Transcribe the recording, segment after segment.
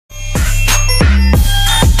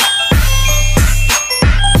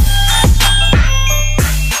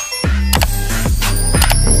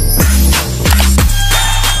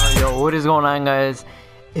going on, guys?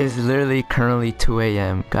 It's literally currently 2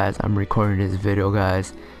 a.m. guys. I'm recording this video,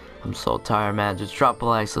 guys. I'm so tired, man. Just drop a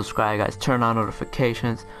like, subscribe, guys, turn on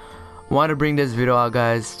notifications. Want to bring this video out,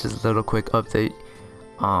 guys, just a little quick update,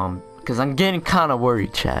 because I'm getting kind of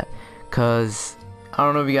worried, chat, because I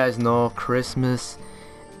don't know if you guys know, Christmas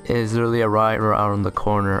is literally right around the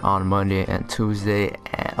corner on Monday and Tuesday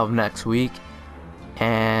of next week.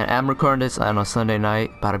 And I'm recording this on a Sunday night,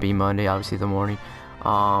 about to be Monday, obviously the morning.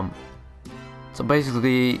 So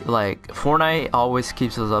basically, like, Fortnite always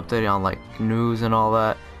keeps us updated on like news and all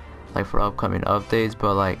that, like for upcoming updates.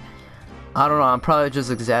 But like, I don't know, I'm probably just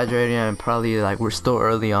exaggerating, and probably like we're still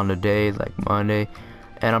early on the day, like Monday.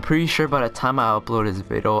 And I'm pretty sure by the time I upload this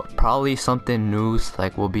video, probably something news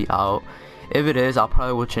like will be out. If it is, I'll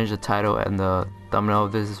probably will change the title and the thumbnail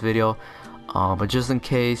of this video. But just in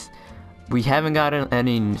case, we haven't gotten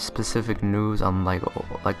any specific news on like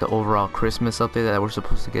the overall Christmas update that we're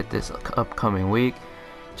supposed to get this upcoming week,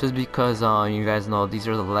 just because you guys know these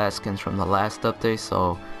are the last skins from the last update,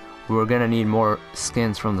 so we're gonna need more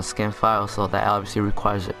skins from the skin file, so that obviously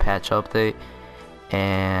requires a patch update.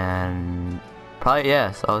 And probably,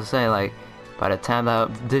 yeah, so I was saying, like, by the time that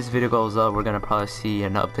this video goes up, we're gonna probably see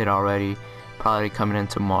an update already, probably coming in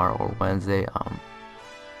tomorrow or Wednesday.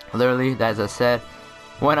 Literally, as I said,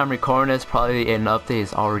 when I'm recording this, probably an update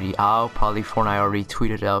is already out. Probably Fortnite already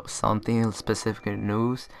tweeted out something specific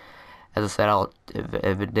news. As I said,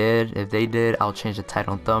 if they did, I'll change the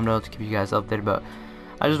title and thumbnail to keep you guys updated. But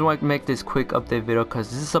I just want to make this quick update video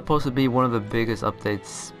because this is supposed to be one of the biggest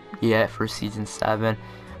updates yet for season 7.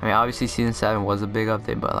 I mean, obviously season 7 was a big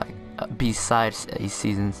update, but like besides a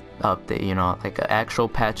season update, you know, like an actual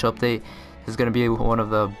patch update, is gonna be one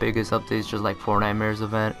of the biggest updates, just like Fortnite Mares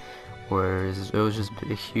event, where it was just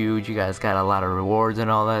huge. You guys got a lot of rewards and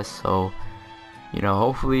all that, so you know,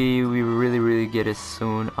 hopefully we really get it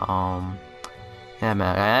soon. Yeah,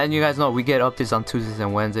 man, and you guys know we get updates on Tuesdays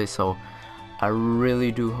and Wednesdays, so I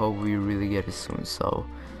really do hope we really get it soon. So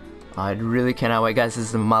I really cannot wait, guys. This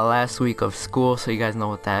is my last week of school, so you guys know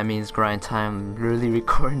what that means, grind time. I'm really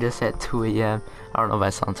recording this at 2 a.m. I don't know if I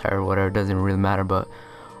sound tired or whatever, it doesn't really matter, but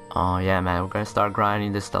yeah, man, we're gonna start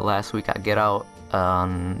grinding. This is the last week I get out.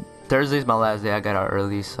 Thursday's my last day. I got out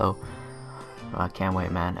early, so I can't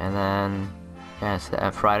wait, man. And then yeah,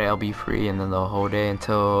 so Friday I'll be free, and then the whole day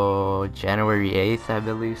until January 8th, I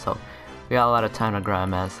believe. So we got a lot of time to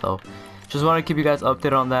grind, man. So just want to keep you guys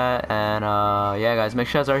updated on that. And yeah, guys, make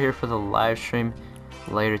sure you guys are here for the live stream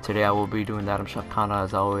later today. I will be doing that. I'm Shakana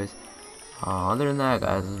as always. Other than that,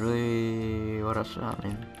 guys, really, what else is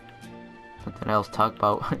happening? Nothing else to talk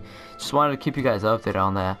about. Just wanted to keep you guys updated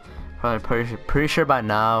on that. Probably pretty sure by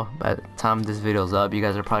now, by the time this video's up, you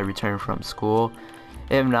guys are probably returning from school.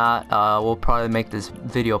 If not, we'll probably make this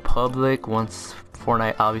video public once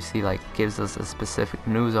Fortnite obviously like gives us a specific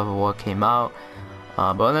news of what came out.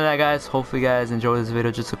 But other than that, guys, hopefully you guys enjoy this video.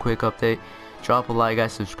 Just a quick update. Drop a like,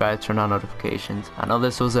 guys, subscribe, turn on notifications. I know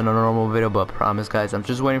this wasn't a normal video, but I promise, guys, I'm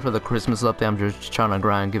just waiting for the Christmas update. I'm just trying to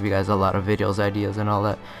grind, give you guys a lot of videos, ideas, and all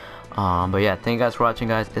that. But yeah, thank you guys for watching,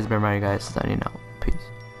 guys. It's been Mario, guys, signing out. Peace.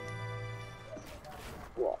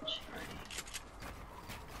 Watch.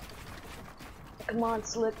 Come on,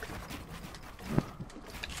 Slick.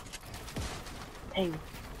 Hey.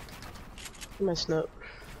 I'm messing up.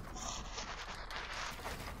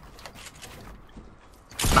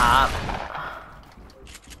 Stop.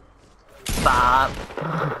 Stop.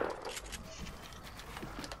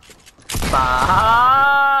 Stop.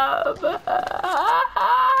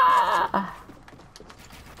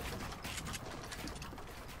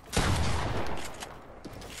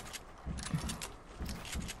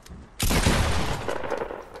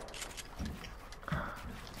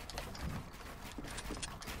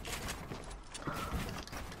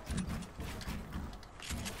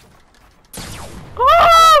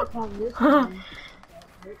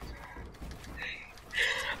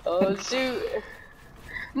 Oh shoot!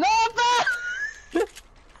 No, bro!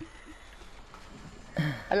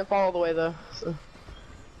 I didn't fall all the way though. So.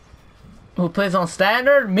 Who plays on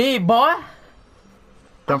standard? Me, boy.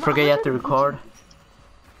 Don't forget you have to record.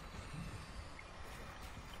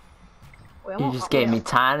 You just gave me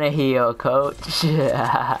time to heal, coach.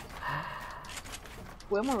 Yeah.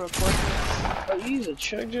 Wait, I'm gonna record this. Oh, you use a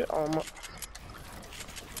charger? Oh my.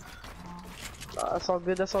 That's all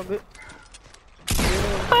good, that's all good.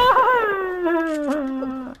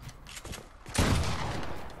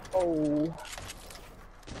 Oh.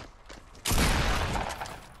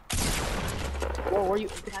 Whoa, were you?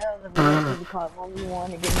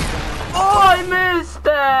 Oh, I missed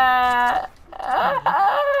that!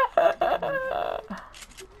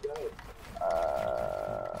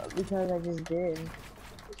 Because I just did.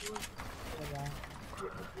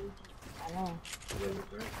 I know.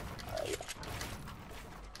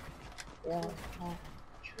 Yeah.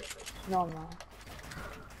 No, no.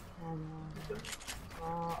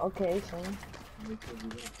 Okay, so.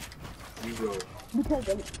 Because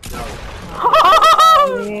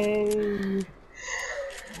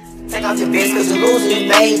Take out your bitch cause you losing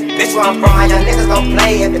your face. Bitch where I'm from, how young niggas don't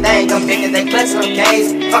play. If it ain't come big and they clutching them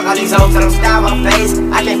K's. Fuck all these hoes, tell them style my face.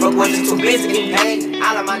 I can't fuck with you, too busy getting paid.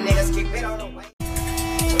 All of my niggas keep